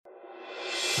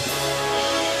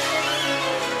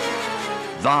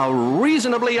the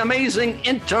reasonably amazing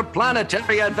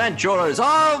interplanetary adventures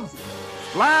of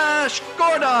Flash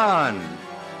Gordon.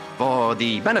 For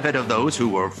the benefit of those who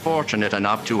were fortunate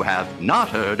enough to have not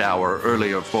heard our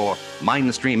earlier 4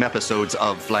 Mindstream episodes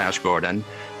of Flash Gordon,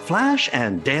 Flash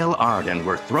and Dale Arden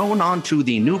were thrown onto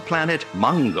the new planet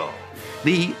Mungo.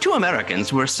 The 2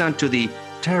 Americans were sent to the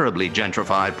terribly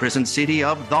gentrified prison city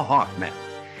of the Hawkmen.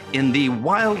 In the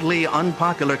wildly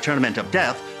unpopular Tournament of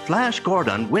Death, Flash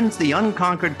Gordon wins the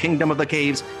unconquered Kingdom of the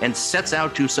Caves and sets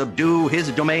out to subdue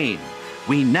his domain.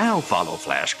 We now follow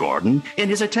Flash Gordon in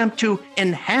his attempt to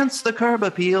enhance the curb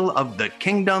appeal of the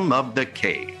Kingdom of the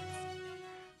Cave.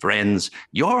 Friends,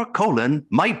 your colon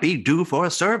might be due for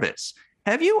a service.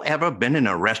 Have you ever been in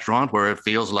a restaurant where it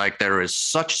feels like there is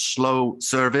such slow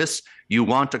service you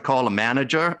want to call a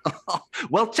manager?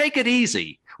 Well, take it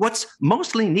easy. What's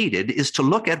mostly needed is to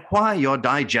look at why your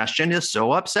digestion is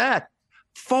so upset.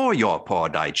 For your poor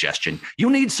digestion, you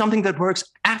need something that works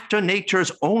after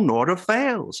nature's own order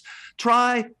fails.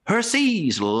 Try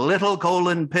Hershey's Little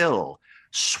Colon Pill.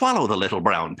 Swallow the little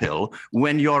brown pill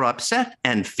when you're upset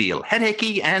and feel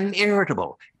headachy and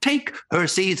irritable. Take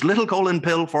Hershey's Little Colon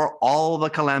Pill for all the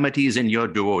calamities in your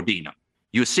duodenum.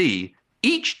 You see,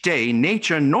 each day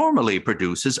nature normally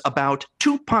produces about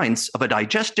 2 pints of a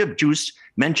digestive juice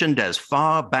mentioned as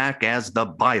far back as the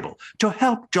Bible to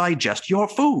help digest your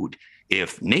food.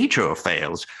 If nature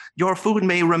fails, your food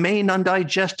may remain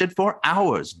undigested for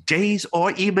hours, days,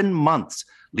 or even months,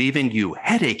 leaving you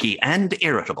headachy and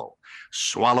irritable.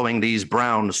 Swallowing these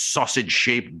brown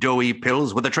sausage-shaped doughy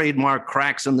pills with the trademark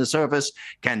cracks in the surface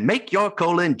can make your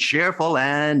colon cheerful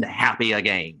and happy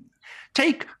again.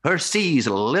 Take Hershey's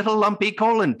Little Lumpy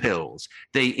Colon Pills.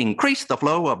 They increase the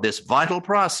flow of this vital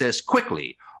process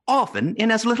quickly, often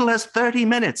in as little as 30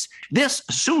 minutes. This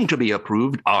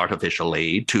soon-to-be-approved artificial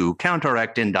aid to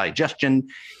counteract indigestion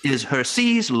is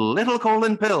Hershey's Little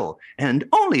Colon Pill, and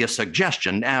only a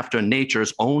suggestion after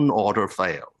nature's own order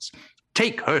fails.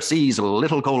 Take Hershey's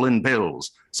Little Colon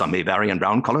Pills. Some may vary in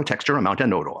brown color, texture, amount,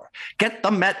 and odor. Get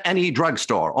them at any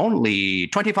drugstore, only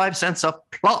 25 cents a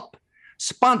plop.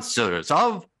 Sponsors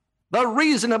of the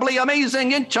reasonably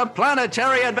amazing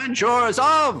interplanetary adventures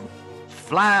of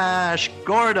Flash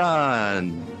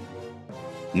Gordon.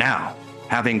 Now,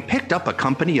 having picked up a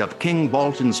company of King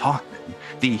Bolton's Hawkmen,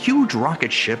 the huge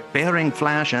rocket ship bearing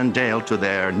Flash and Dale to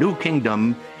their new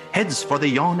kingdom heads for the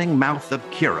yawning mouth of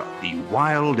Kira, the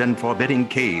wild and forbidding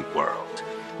cave world,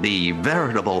 the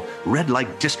veritable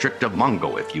red-light district of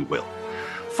Mungo, if you will.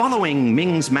 Following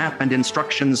Ming's map and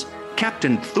instructions,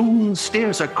 Captain Thune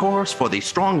steers a course for the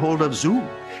stronghold of Zhu,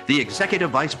 the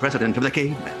executive vice president of the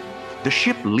cavemen. The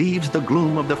ship leaves the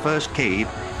gloom of the first cave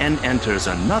and enters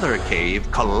another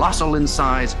cave, colossal in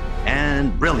size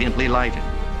and brilliantly lighted.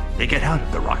 They get out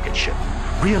of the rocket ship,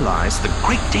 realize the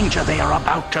great danger they are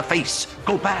about to face,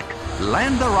 go back,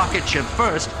 land the rocket ship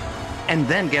first, and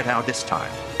then get out this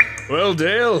time. Well,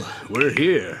 Dale, we're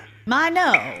here. I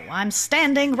know. I'm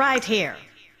standing right here.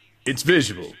 It's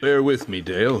visual. Bear with me,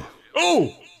 Dale.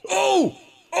 Oh!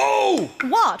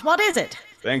 What? What is it?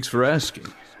 Thanks for asking.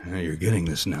 You're getting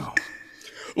this now.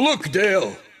 Look,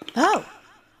 Dale! Oh,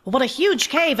 what a huge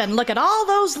cave, and look at all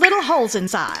those little holes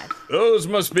inside. Those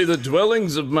must be the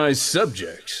dwellings of my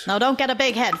subjects. No, don't get a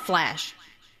big head, Flash.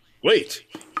 Wait,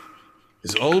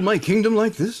 is all my kingdom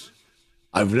like this?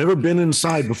 I've never been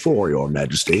inside before, Your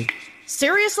Majesty.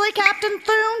 Seriously, Captain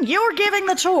Thune? You're giving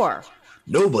the tour.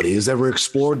 Nobody has ever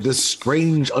explored this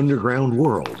strange underground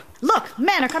world. Look,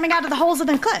 men are coming out of the holes in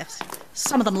the cliffs.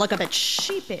 Some of them look a bit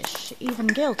sheepish, even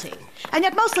guilty. And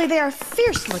yet mostly they are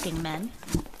fierce-looking men.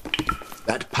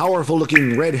 That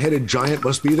powerful-looking red-headed giant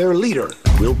must be their leader.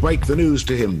 We'll break the news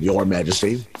to him, Your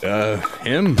Majesty.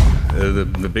 Him?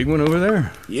 The big one over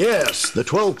there? Yes, the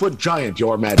 12-foot giant,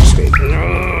 Your Majesty.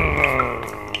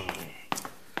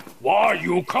 Why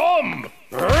you come?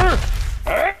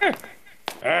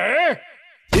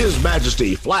 His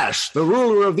Majesty, Flash, the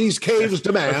ruler of these caves,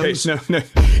 demands...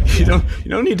 Okay, no,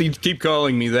 you don't need to keep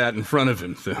calling me that in front of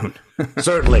him, Thune.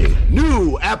 Certainly,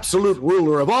 new absolute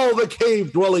ruler of all the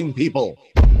cave-dwelling people.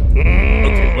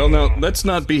 Okay, well now, let's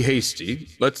not be hasty.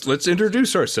 Let's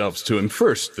introduce ourselves to him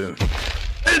first, Thune.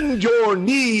 Bend your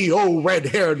knee, O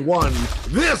red-haired one.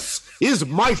 This is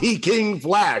mighty King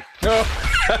Flash.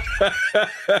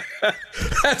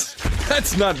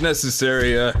 That's not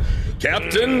necessary,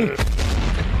 Captain.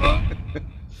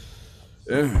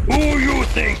 Who you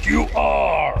think you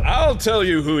are? I'll tell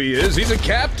you who he is. He's a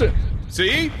captain.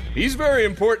 See? He's very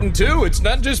important, too. It's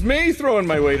not just me throwing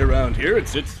my weight around here.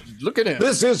 It's look at him.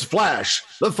 This is Flash,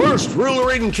 the first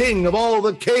ruler and king of all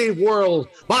the cave world,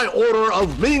 by order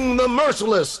of Ming the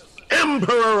Merciless.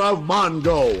 Emperor of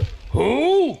Mongo.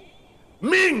 Who?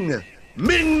 Ming!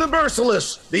 Ming the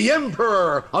Merciless, the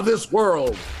Emperor of this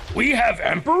world. We have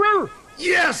Emperor?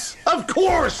 Yes, of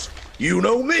course! You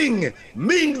know Ming!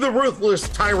 Ming the Ruthless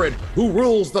Tyrant who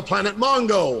rules the planet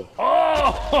Mongo.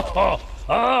 Oh,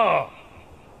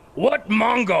 what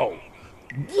Mongo?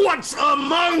 What's a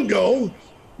Mongo?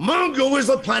 Mongo is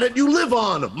the planet you live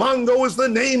on. Mongo is the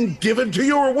name given to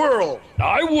your world.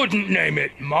 I wouldn't name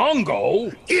it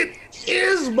Mongo. It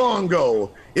is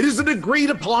Mongo. It is an agreed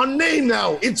upon name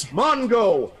now. It's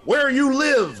Mongo, where you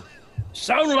live.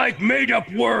 Sound like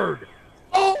made-up word.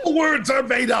 All words are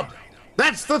made up.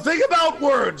 That's the thing about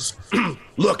words.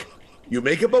 Look, you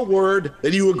make up a word,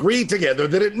 then you agree together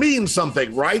that it means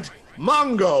something, right?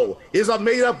 Mongo is a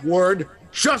made-up word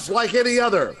just like any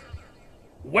other.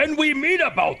 When we meet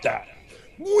about that?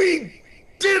 We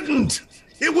didn't.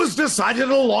 It was decided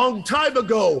a long time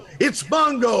ago. It's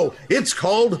Mongo. It's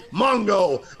called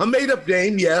Mongo. A made-up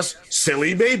name, yes,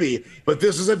 silly baby. But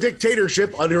this is a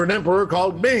dictatorship under an emperor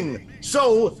called Ming.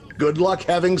 So, good luck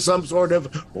having some sort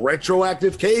of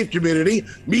retroactive cave community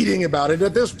meeting about it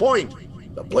at this point.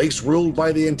 The place ruled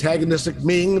by the antagonistic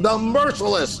Ming the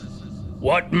Merciless.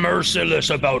 What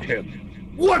merciless about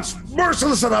him? What's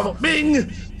merciless about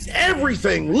Ming?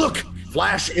 Everything. Look,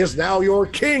 Flash is now your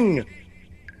king.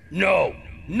 No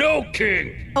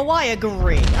king. Oh, I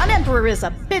agree. An emperor is a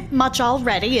bit much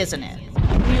already, isn't it?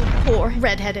 You poor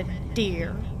red-headed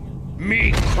dear.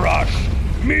 Me crush.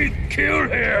 Me kill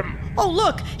him. Oh,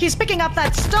 look, he's picking up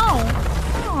that stone.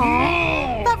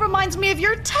 Aww, that reminds me of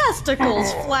your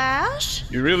testicles, Flash.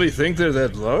 You really think they're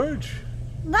that large?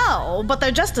 No, but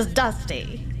they're just as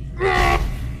dusty.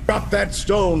 Drop that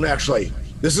stone, actually.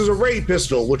 This is a ray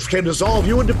pistol, which can dissolve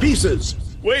you into pieces.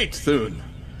 Wait, Thune.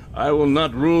 I will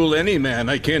not rule any man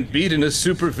I can't beat in a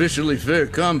superficially fair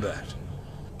combat.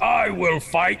 I will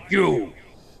fight you.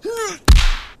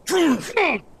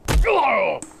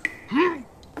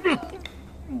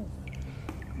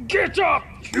 Get up,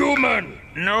 human!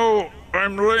 No,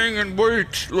 I'm laying in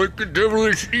wait like a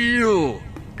devilish eel.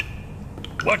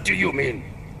 What do you mean?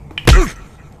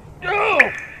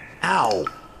 Ow.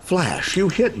 Flash, you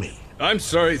hit me. I'm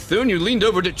sorry, Thune. You leaned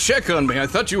over to check on me. I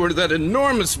thought you were that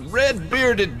enormous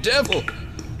red-bearded devil.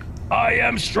 I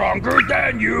am stronger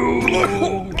than you.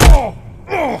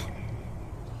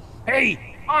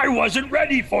 Hey, I wasn't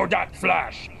ready for that,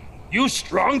 Flash. You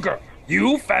stronger.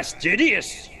 You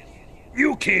fastidious.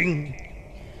 You king.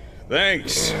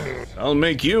 Thanks. I'll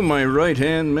make you my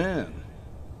right-hand man.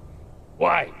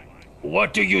 Why?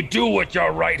 What do you do with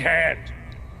your right hand?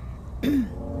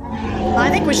 I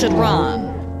think we should run.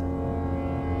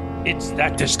 It's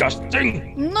that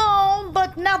disgusting. No,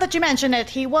 but now that you mention it,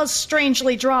 he was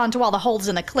strangely drawn to all the holes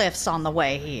in the cliffs on the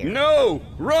way here. No!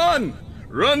 Run!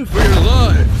 Run for your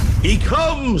lives! He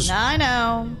comes! I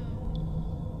know.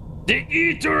 The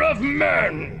eater of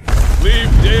men.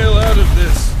 Leave Dale out of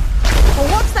this.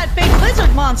 Well, what's that big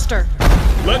lizard monster?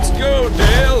 Let's go,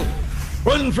 Dale!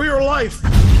 Run for your life!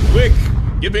 Quick!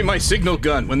 Give me my signal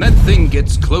gun when that thing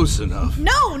gets close enough.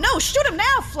 No, shoot him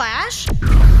now, Flash!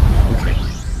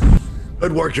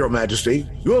 Good work, Your Majesty.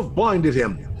 You have blinded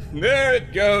him. There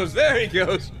it goes, there he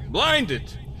goes.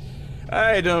 Blinded.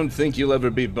 I don't think you'll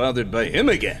ever be bothered by him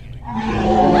again.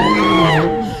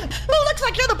 Well, looks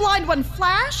like you're the blind one,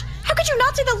 Flash. How could you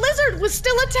not see the lizard was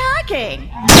still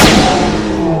attacking?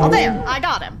 Oh, there, I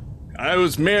got him. I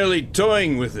was merely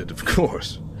toying with it, of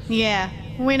course. Yeah,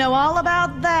 we know all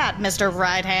about that, Mr.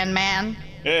 Right-Hand Man.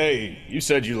 Hey, you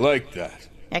said you liked that.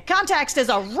 Yeah, context is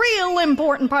a real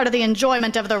important part of the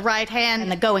enjoyment of the right hand and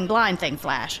the going blind thing,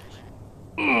 Flash.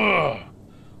 Oh,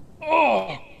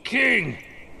 king.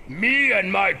 Me and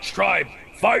my tribe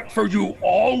fight for you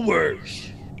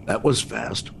always. That was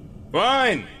fast.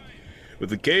 Fine. With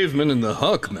the cavemen and the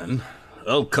hawkmen,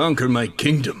 I'll conquer my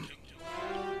kingdom.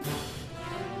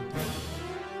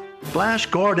 Flash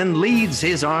Gordon leads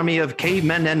his army of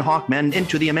cavemen and hawkmen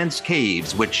into the immense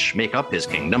caves which make up his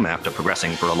kingdom. After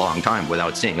progressing for a long time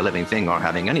without seeing a living thing or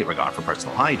having any regard for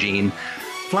personal hygiene,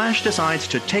 Flash decides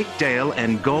to take Dale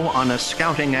and go on a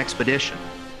scouting expedition.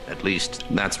 At least,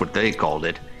 that's what they called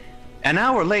it. An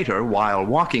hour later, while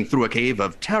walking through a cave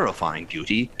of terrifying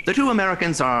beauty, the two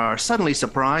Americans are suddenly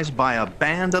surprised by a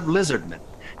band of lizardmen.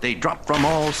 They drop from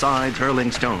all sides,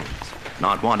 hurling stones.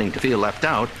 Not wanting to feel left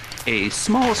out, a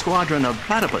small squadron of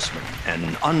platypusmen,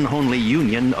 an unholy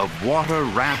union of water,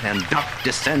 rat, and duck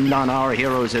descend on our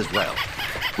heroes as well.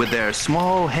 With their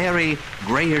small, hairy,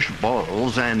 grayish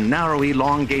balls and narrow,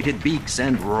 elongated beaks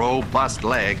and robust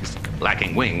legs,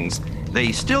 lacking wings,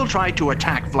 they still try to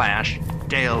attack Flash,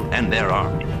 Dale, and their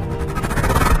army.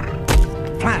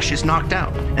 Flash Flash is knocked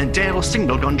out, and Dale's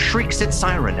signal gun shrieks its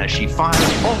siren as she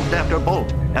fires bolt after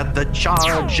bolt at the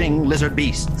charging lizard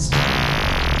beasts.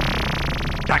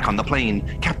 Back on the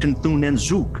plane, Captain Thune and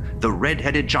Zook, the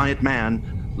red-headed giant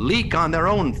man, leak on their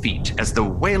own feet as the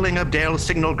wailing of Dale's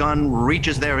signal gun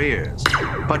reaches their ears.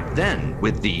 But then,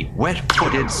 with the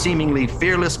wet-footed, seemingly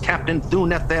fearless Captain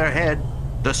Thune at their head,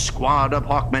 the squad of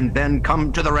Hawkmen then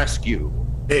come to the rescue.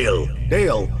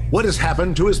 Dale, what has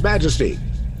happened to His Majesty?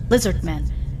 Lizard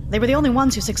men. They were the only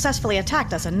ones who successfully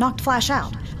attacked us and knocked Flash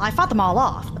out. I fought them all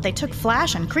off, but they took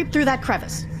Flash and creeped through that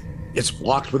crevice. It's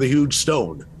blocked with a huge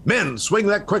stone. Men, swing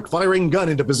that quick-firing gun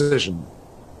into position.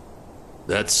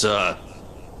 That's,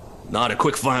 not a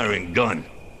quick-firing gun.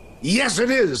 Yes, it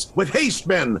is. With haste,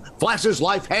 men. Flash's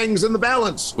life hangs in the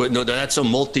balance. Wait, no, that's a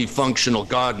multifunctional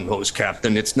garden hose,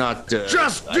 Captain. It's not,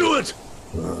 Just do it!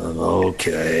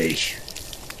 Okay.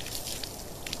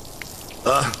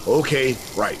 Okay,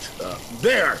 right.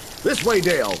 There! This way,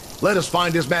 Dale. Let us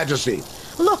find His Majesty.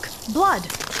 Look, blood.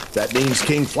 That means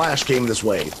King Flash came this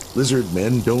way. Lizard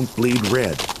men don't bleed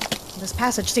red. This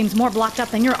passage seems more blocked up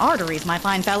than your arteries, my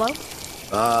fine fellow.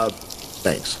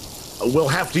 Thanks. We'll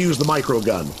have to use the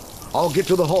microgun. I'll get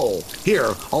to the hole.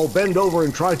 Here, I'll bend over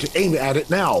and try to aim at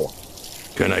it now.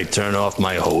 Can I turn off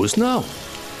my hose now?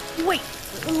 Wait,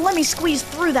 let me squeeze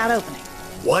through that opening.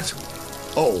 What?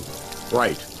 Oh,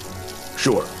 right.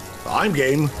 Sure. I'm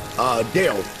game.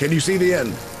 Dale, can you see the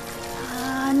end?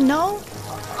 No.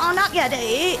 Oh, not yet.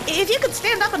 If you could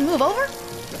stand up and move over.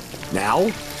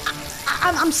 Now?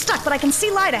 I'm stuck, but I can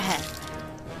see light ahead.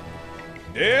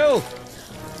 Dale?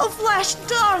 Oh, Flash,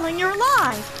 darling, you're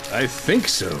alive. I think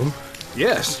so.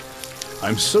 Yes.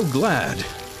 I'm so glad.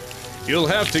 You'll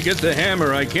have to get the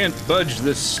hammer. I can't budge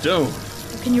this stone.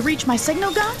 Can you reach my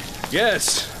signal gun?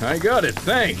 Yes, I got it.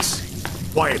 Thanks.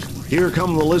 Quiet. Here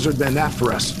come the lizard men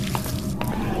after us.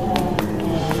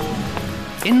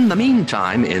 In the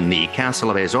meantime, in the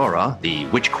castle of Azora, the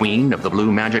Witch Queen of the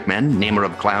Blue Magic Men, Namer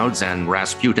of Clouds, and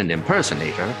Rasputin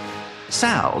impersonator,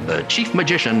 Sal, the chief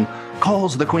magician,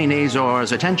 calls the Queen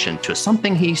Azor's attention to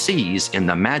something he sees in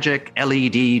the magic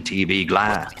LED TV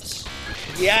glass.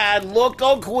 Yeah, look,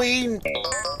 oh Queen!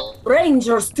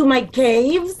 Rangers to my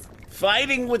caves?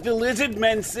 Fighting with the lizard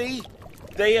men, see?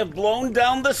 They have blown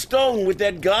down the stone with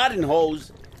that garden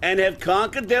hose and have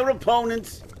conquered their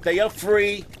opponents. They are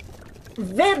free.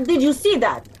 Where did you see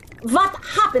that? What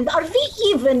happened? Are we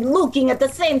even looking at the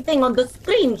same thing on the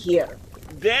screen here?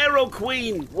 There, oh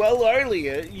Queen! Well,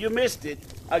 earlier, you missed it.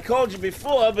 I called you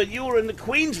before, but you were in the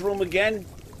Queen's room again.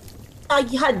 I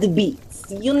had the beats.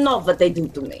 You know what they do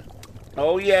to me.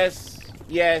 Oh, yes.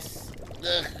 Yes.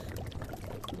 Ugh.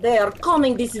 They are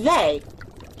coming this way.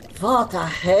 What a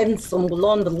handsome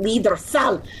blonde leader,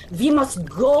 Sal. We must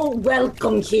go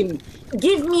welcome him.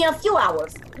 Give me a few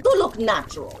hours. Do look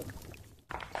natural.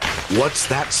 What's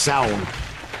that sound?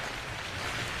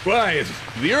 Quiet.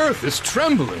 The earth is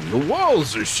trembling. The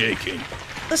walls are shaking.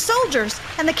 The soldiers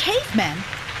and the cavemen.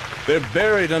 They're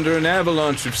buried under an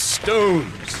avalanche of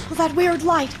stones. Well, that weird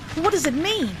light. What does it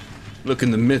mean? Look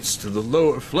in the midst of the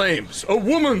lower flames. A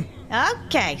woman!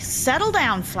 Okay, settle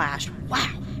down, Flash. Wow.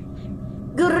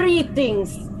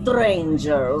 Greetings,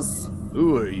 strangers.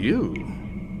 Who are you?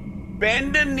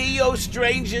 Bend the Neo,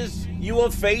 strangers. You are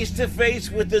face to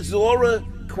face with Azora,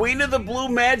 Queen of the Blue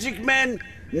Magic Men,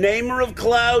 Namer of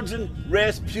Clouds, and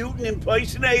Rasputin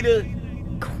impersonator.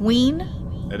 Queen?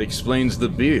 That explains the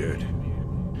beard.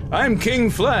 I'm King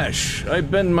Flash. I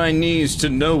bend my knees to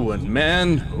no one,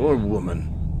 man or woman.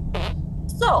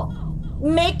 So,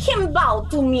 make him bow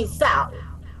to me, Sal.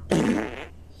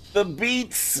 The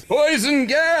beats. Poison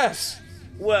gas!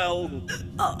 Well,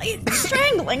 Oh, it's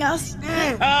strangling us.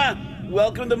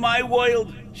 welcome to my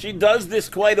world. She does this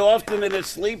quite often in her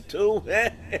sleep, too.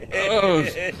 Oh,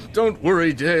 don't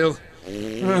worry, Dale.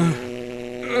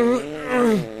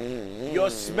 Your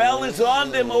smell is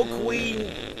on them, oh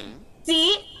Queen.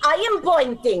 See, I am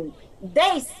pointing.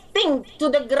 They sink to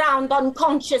the ground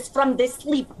unconscious from the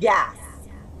sleep gas.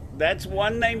 That's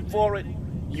one name for it.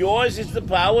 Yours is the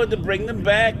power to bring them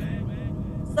back.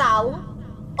 Sal,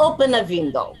 open a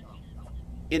window.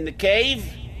 In the cave,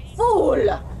 Fool!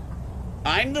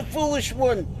 I'm the foolish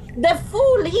one. The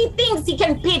fool, he thinks he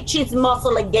can pitch his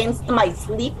muscle against my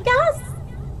sleep gas?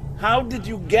 How did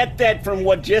you get that from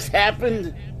what just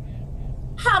happened?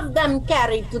 Have them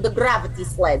carried to the gravity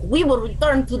sled. We will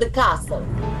return to the castle.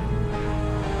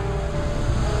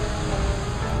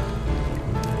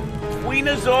 Queen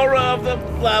Azora of the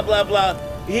blah blah blah.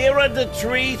 Here are the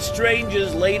 3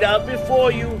 strangers laid out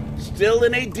before you, still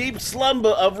in a deep slumber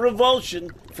of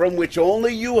revulsion, from which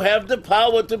only you have the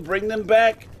power to bring them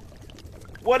back.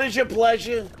 What is your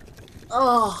pleasure?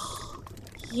 Oh,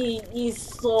 he is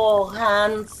so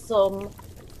handsome,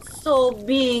 so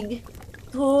big,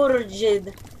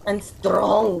 turgid, and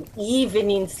strong,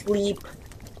 even in sleep.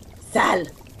 Sal,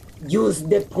 use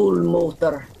the pull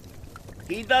motor.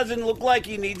 He doesn't look like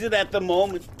he needs it at the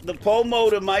moment. The pull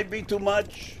motor might be too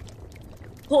much.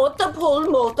 Put the pull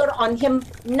motor on him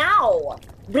now.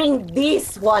 Bring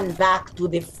this one back to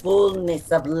the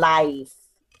fullness of life.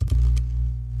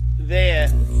 There,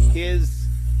 his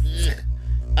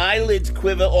eyelids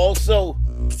quiver also.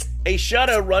 A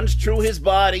shudder runs through his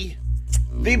body.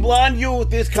 The blonde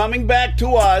youth is coming back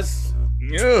to us.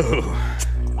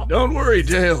 Oh, don't worry,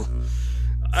 Dale.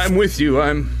 I'm with you.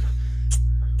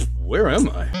 Where am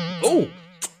I? Oh,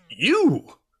 you!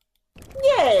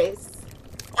 Yes.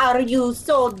 Are you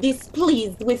so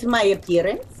displeased with my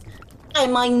appearance?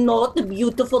 Am I not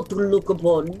beautiful to look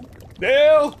upon?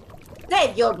 Dale!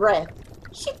 Save your breath.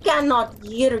 She cannot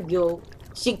hear you.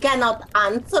 She cannot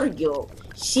answer you.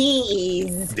 She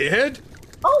is... Dead?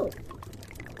 Oh,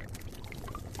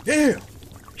 Dale!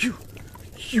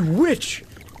 You witch!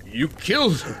 You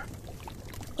killed her!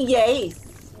 yes.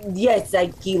 Yes, I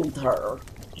killed her.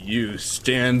 You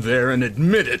stand there and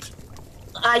admit it!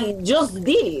 I just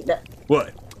did.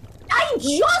 What? I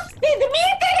just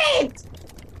admitted it!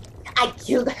 I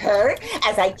killed her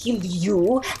as I killed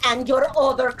you and your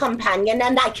other companion,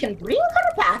 and I can bring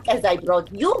her back as I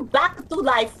brought you back to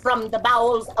life from the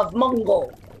bowels of Mungo.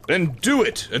 Then do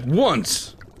it at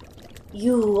once!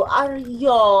 You are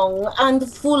young and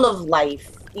full of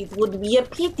life. It would be a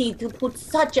pity to put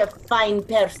such a fine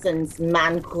person's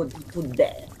manhood to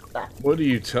death. What are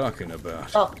you talking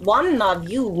about? One of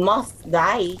you must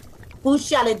die. Who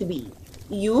shall it be?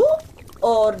 You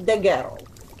or the girl?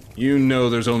 You know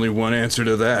there's only one answer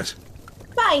to that.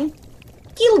 Fine.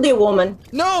 Kill the woman.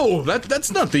 No,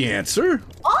 that's not the answer.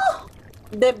 Oh!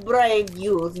 The brave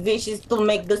youth wishes to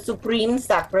make the supreme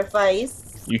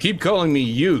sacrifice. You keep calling me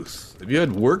youth. Have you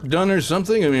had work done or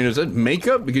something? I mean, is that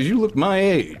makeup? Because you look my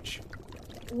age.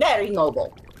 Very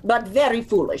noble, but very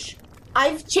foolish.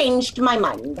 I've changed my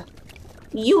mind.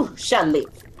 You shall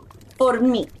live. For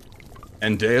me.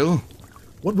 And Dale?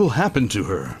 What will happen to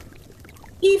her?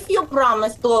 If you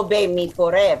promise to obey me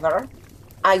forever,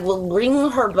 I will bring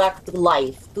her back to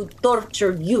life to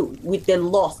torture you with the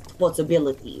lost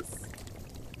possibilities.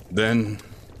 Then,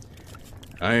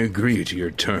 I agree to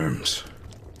your terms.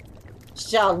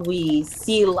 Shall we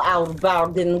seal our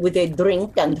bargain with a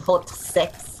drink and hot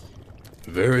sex?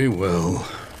 Very well.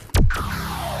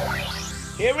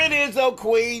 Here it is, O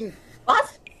Queen.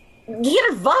 What?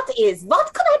 Dear, what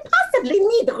could I possibly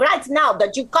need right now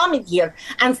that you come in here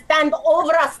and stand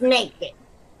over us naked?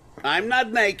 I'm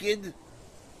not naked.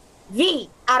 We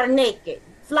are naked.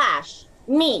 Flash.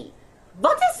 Me.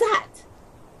 What is that?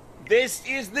 This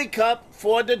is the cup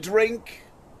for the drink.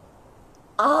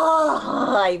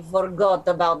 Ah, I forgot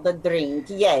about the drink.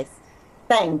 Yes,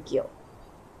 thank you.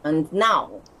 And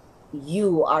now,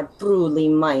 you are truly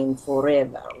mine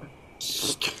forever.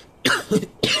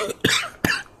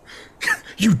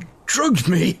 You drugged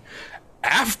me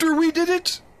after we did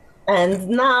it? And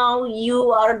now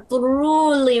you are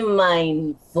truly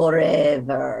mine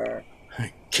forever.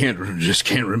 I just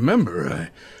can't remember.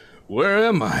 Where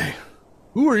am I?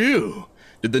 Who are you?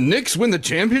 Did the Knicks win the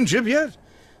championship yet?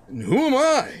 And who am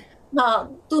I?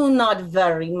 Do not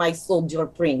worry, my soldier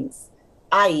prince.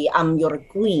 I am your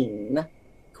queen.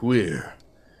 Queer.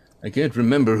 I can't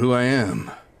remember who I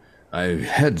am. I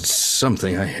had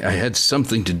something. I had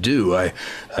something to do. I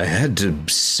had to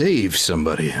save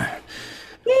somebody.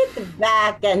 Get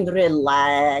back and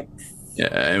relax.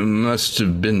 I must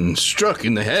have been struck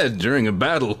in the head during a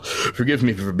battle. Forgive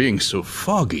me for being so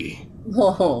foggy.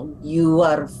 Oh, you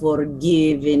are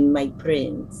forgiven, my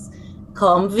prince.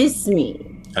 Come with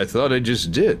me. I thought I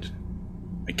just did.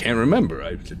 I can't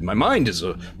remember. My mind is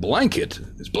a blanket.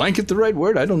 Is blanket the right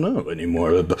word? I don't know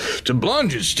anymore. To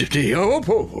blanches,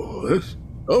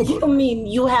 You mean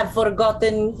you have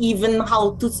forgotten even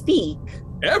how to speak?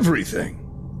 Everything.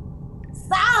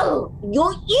 Sal,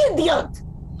 you idiot!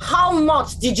 How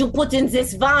much did you put in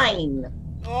this wine?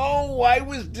 Oh, I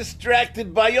was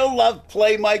distracted by your love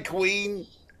play, my queen.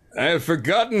 I have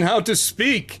forgotten how to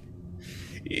speak.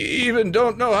 Even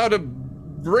don't know how to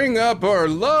bring up our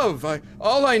love.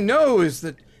 All I know is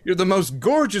that you're the most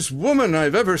gorgeous woman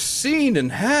I've ever seen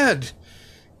and had.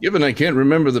 Given I can't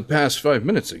remember the past 5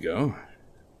 minutes ago.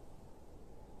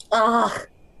 Ah,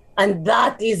 and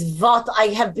that is what I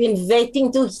have been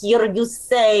waiting to hear you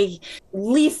say.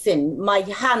 Listen, my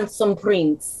handsome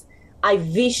prince, I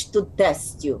wish to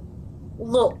test you.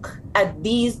 Look at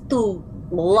these two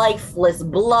lifeless,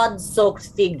 blood-soaked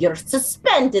figures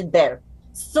suspended there.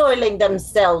 soiling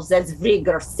themselves as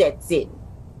vigor sets in.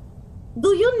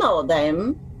 Do you know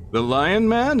them? The lion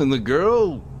man and the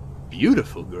girl?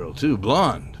 Beautiful girl, too.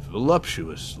 Blonde,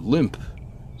 voluptuous, limp,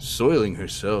 soiling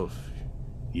herself.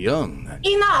 Young.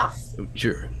 Enough! Oh,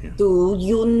 sure. Yeah. Do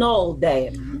you know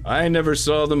them? I never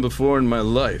saw them before in my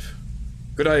life.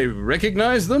 Could I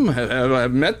recognize them? Have I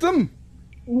met them?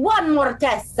 One more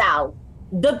test, Sal.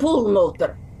 The pull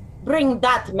motor. Bring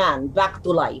that man back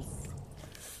to life.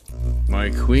 My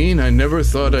queen, I never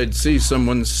thought I'd see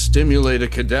someone stimulate a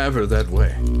cadaver that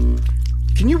way.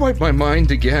 Can you wipe my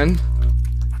mind again?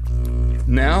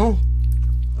 Now?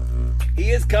 He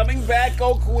is coming back,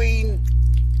 O Queen.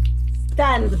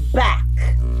 Stand back.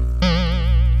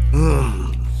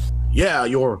 Yeah,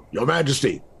 your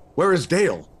Majesty. Where is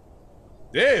Dale?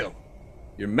 Dale!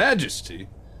 Your Majesty?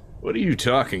 What are you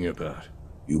talking about?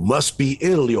 You must be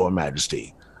ill, your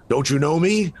Majesty. Don't you know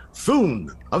me?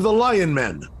 Thune of the Lion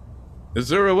Men.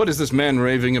 Azura, what is this man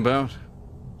raving about?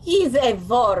 He's a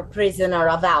war prisoner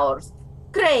of ours.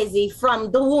 Crazy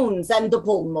from the wounds and the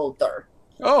pull motor.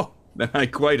 Oh, then I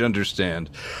quite understand.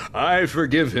 I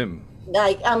forgive him.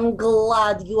 I am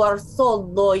glad you are so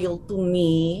loyal to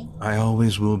me. I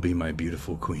always will be, my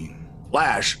beautiful queen.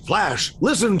 Flash,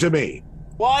 listen to me.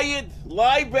 Quiet,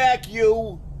 lie back,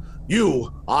 you.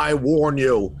 You, I warn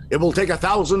you, it will take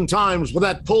 1,000 times for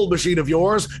that pull machine of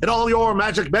yours and all your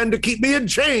magic men to keep me in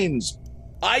chains.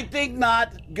 I think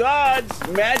not. Guards,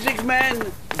 magic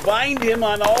men, bind him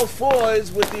on all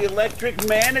fours with the electric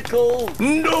manacle.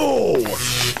 No!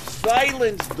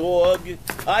 Silence, dog.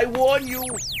 I warn you,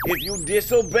 if you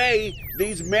disobey,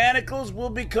 these manacles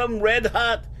will become red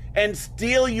hot and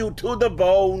steel you to the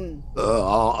bone.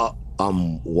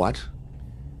 What?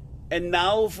 And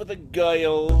now for the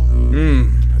girl.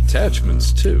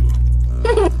 Attachments, too.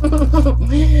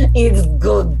 It's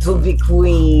good to be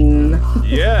queen.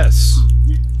 Yes.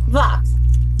 What?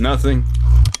 Nothing.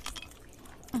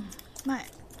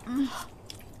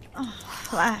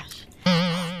 Flash.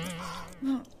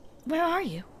 Where are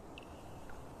you?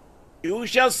 You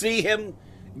shall see him.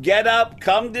 Get up,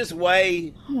 come this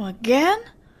way. Oh, again?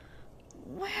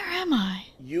 Where am I?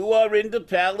 You are in the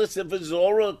palace of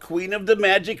Azora, queen of the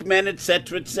magic men,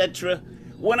 etc., etc.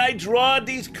 When I draw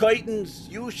these curtains,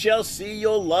 you shall see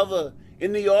your lover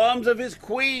in the arms of his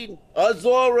queen,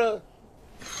 Azora.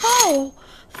 Oh,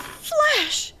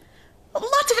 Flash!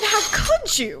 Lots of it, how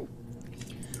could you?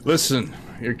 Listen,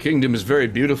 your kingdom is very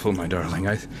beautiful, my darling.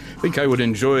 I think I would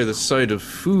enjoy the sight of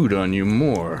food on you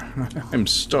more. I'm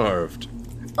starved.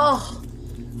 Oh,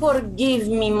 forgive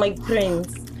me, my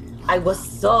prince. I was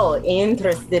so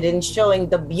interested in showing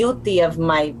the beauty of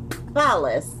my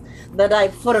palace that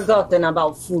I've forgotten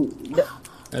about food.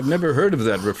 I've never heard of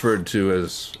that referred to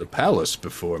as a palace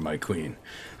before, my queen.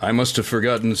 I must have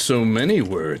forgotten so many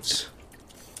words.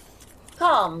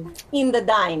 Come, in the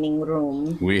dining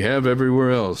room. We have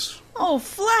everywhere else. Oh,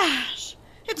 Flash!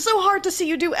 It's so hard to see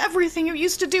you do everything you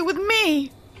used to do with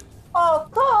me. Oh,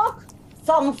 talk.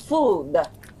 Some food.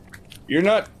 You're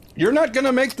not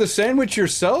gonna make the sandwich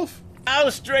yourself? Now,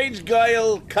 strange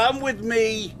girl, come with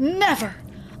me. Never.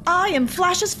 I am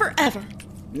Flash's forever.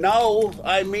 No,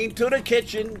 I mean to the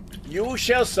kitchen. You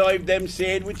shall serve them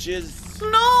sandwiches.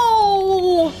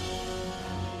 No!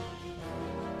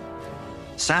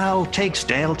 Sal takes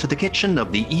Dale to the kitchen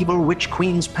of the evil Witch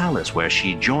Queen's palace, where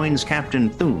she joins Captain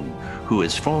Thune, who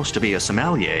is forced to be a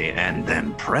sommelier and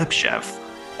then prep chef,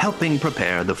 helping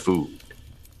prepare the food.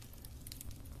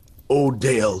 Oh,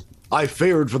 Dale, I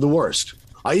feared for the worst.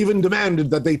 I even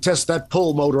demanded that they test that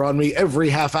pull motor on me every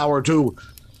half hour to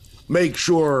make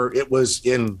sure it was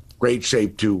in great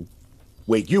shape to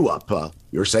wake you up.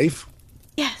 You're safe?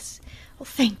 Yes. Well,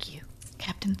 thank you,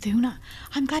 Captain Thune.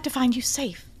 I'm glad to find you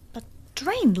safe, but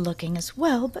drained looking as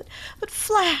well. But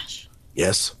Flash.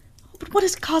 Yes? But what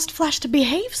has caused Flash to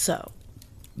behave so?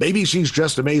 Maybe she's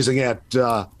just amazing at,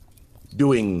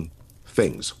 doing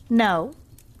things. No,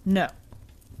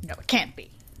 it can't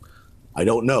be. I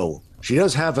don't know. She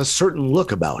does have a certain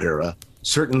look about her, a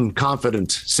certain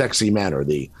confident, sexy manner,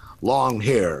 the long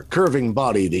hair, curving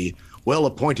body, the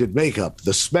well-appointed makeup,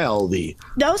 the smell, the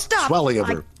No, stop! swelling of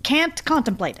her. I can't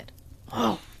contemplate it.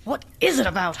 Oh, what is it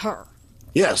about her?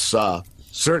 Yes,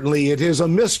 certainly it is a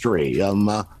mystery,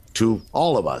 to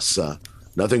all of us.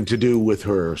 Nothing to do with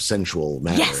her sensual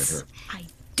manner. Yes, I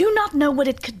do not know what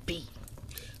it could be.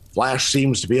 Flash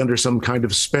seems to be under some kind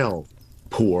of spell.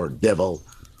 Poor devil.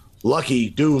 Lucky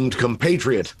doomed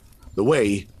compatriot. The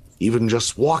way, even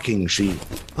just walking, she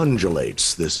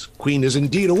undulates. This queen is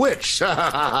indeed a witch.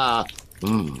 What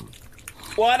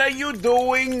are you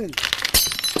doing?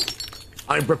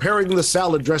 I'm preparing the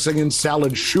salad dressing and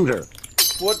salad shooter.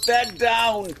 Put that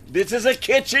down. This is a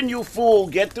kitchen, you fool.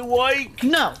 Get to work.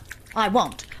 No, I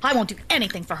won't. I won't do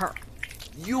anything for her.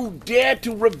 You dare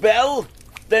to rebel?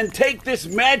 Then take this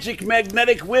magic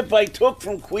magnetic whip I took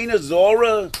from Queen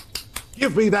Azora.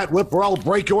 Give me that whip or I'll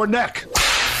break your neck.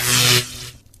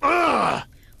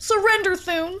 Surrender,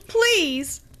 Thune,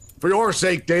 please. For your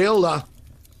sake, Dale,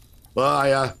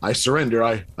 I surrender.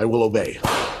 I will obey.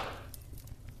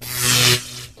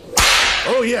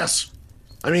 Oh, yes.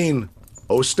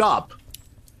 Stop.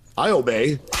 I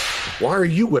obey. Why are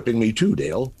you whipping me too,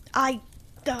 Dale?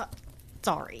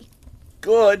 Sorry.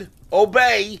 Good.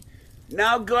 Obey.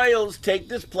 Now, girls, take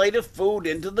this plate of food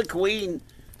into the Queen.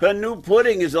 Her new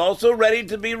pudding is also ready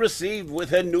to be received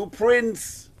with her new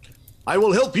prince. I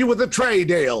will help you with the tray,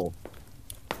 Dale.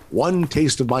 One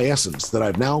taste of my essence that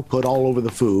I've now put all over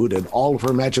the food and all of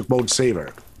her magic mode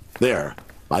savor. There,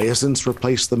 my essence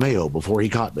replaced the mayo before he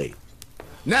caught me.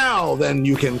 Now, then,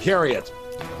 you can carry it.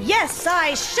 Yes,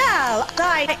 I shall.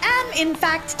 I am, in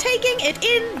fact, taking it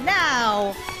in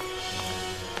now.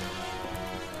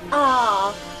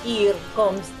 Ah, here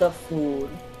comes the food.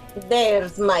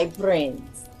 There's my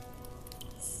prince.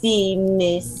 See,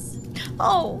 miss.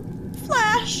 Oh,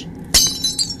 Flash.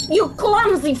 You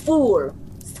clumsy fool!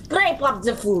 Scrape up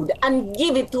the food and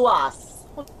give it to us.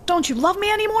 Well, don't you love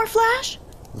me anymore, Flash?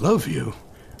 Love you?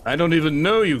 I don't even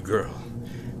know you, girl.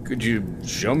 Could you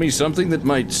show me something that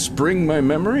might spring my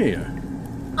memory?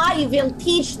 I will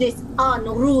teach this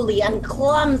unruly and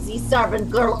clumsy servant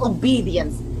girl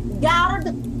obedience. Guard,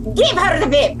 give her the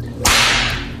whip!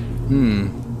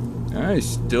 I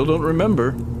still don't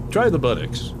remember. Try the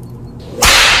buttocks.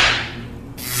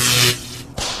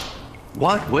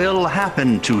 What will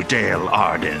happen to Dale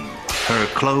Arden? Her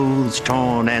clothes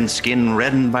torn and skin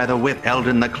reddened by the whip held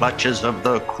in the clutches of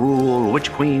the cruel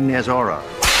Witch Queen Azora.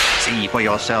 See for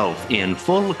yourself in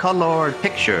full-colored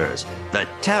pictures the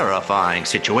terrifying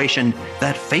situation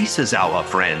that faces our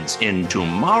friends in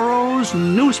tomorrow's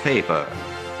newspaper.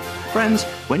 Friends,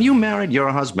 when you married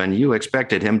your husband, you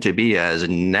expected him to be as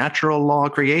natural law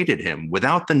created him,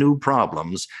 without the new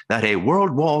problems that a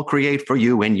world war create for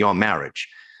you in your marriage.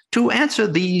 To answer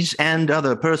these and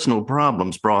other personal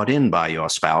problems brought in by your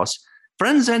spouse,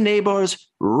 friends and neighbors,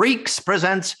 Reeks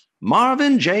presents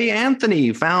Marvin J.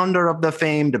 Anthony, founder of the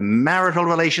famed Marital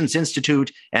Relations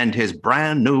Institute, and his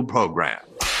brand new program.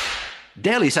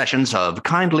 Daily sessions of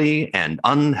kindly and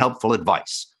unhelpful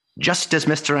advice. Just as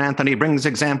Mr. Anthony brings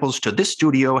examples to this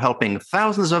studio helping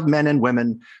thousands of men and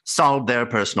women solve their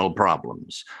personal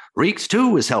problems, Reeks,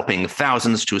 too, is helping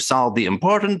thousands to solve the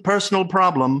important personal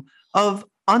problem of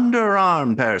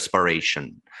underarm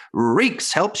perspiration.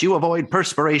 Reeks helps you avoid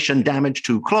perspiration damage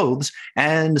to clothes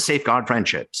and safeguard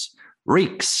friendships.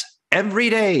 Reeks every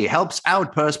day helps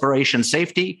out perspiration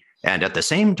safety and at the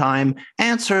same time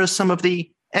answers some of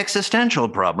the existential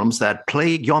problems that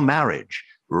plague your marriage.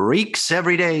 Reeks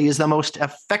every day is the most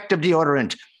effective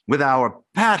deodorant with our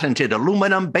patented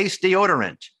aluminum-based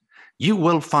deodorant. You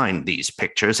will find these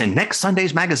pictures in next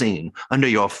Sunday's magazine under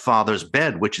your father's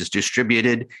bed, which is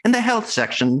distributed in the health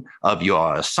section of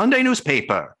your Sunday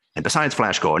newspaper. And besides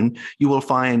Flash Gordon, you will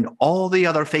find all the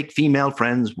other fake female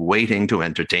friends waiting to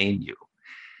entertain you.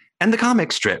 And the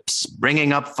comic strips,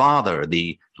 bringing up Father,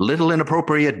 the little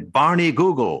inappropriate Barney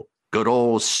Google, good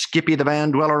old Skippy the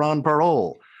Van Dweller on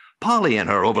parole, Polly and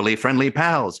her overly friendly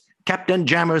pals, Captain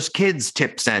Jammer's Kids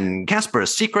Tips and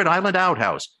Casper's Secret Island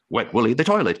Outhouse, Wet Willie the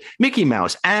Toilet, Mickey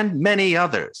Mouse, and many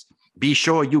others. Be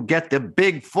sure you get the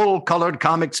big full-colored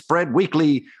comic spread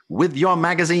weekly with your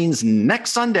magazines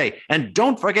next Sunday. And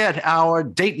don't forget our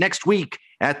date next week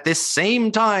at this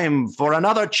same time for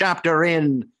another chapter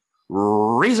in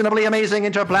Reasonably Amazing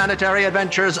Interplanetary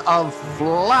Adventures of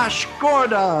Flash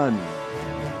Gordon.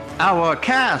 Our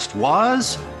cast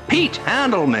was Pete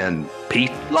Handelman,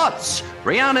 Pete Lutz,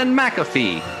 Rhiannon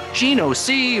McAfee, Gino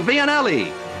C.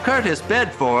 Vianelli, Curtis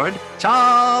Bedford,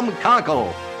 Tom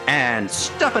Conkle, and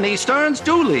Stephanie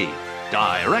Stearns-Dooley.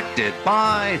 Directed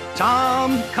by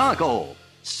Tom Conkle.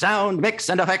 Sound mix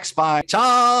and effects by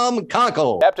Tom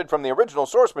Conkle. Adapted from the original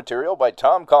source material by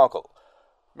Tom Conkle.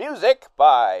 Music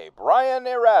by Brian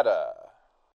Irada.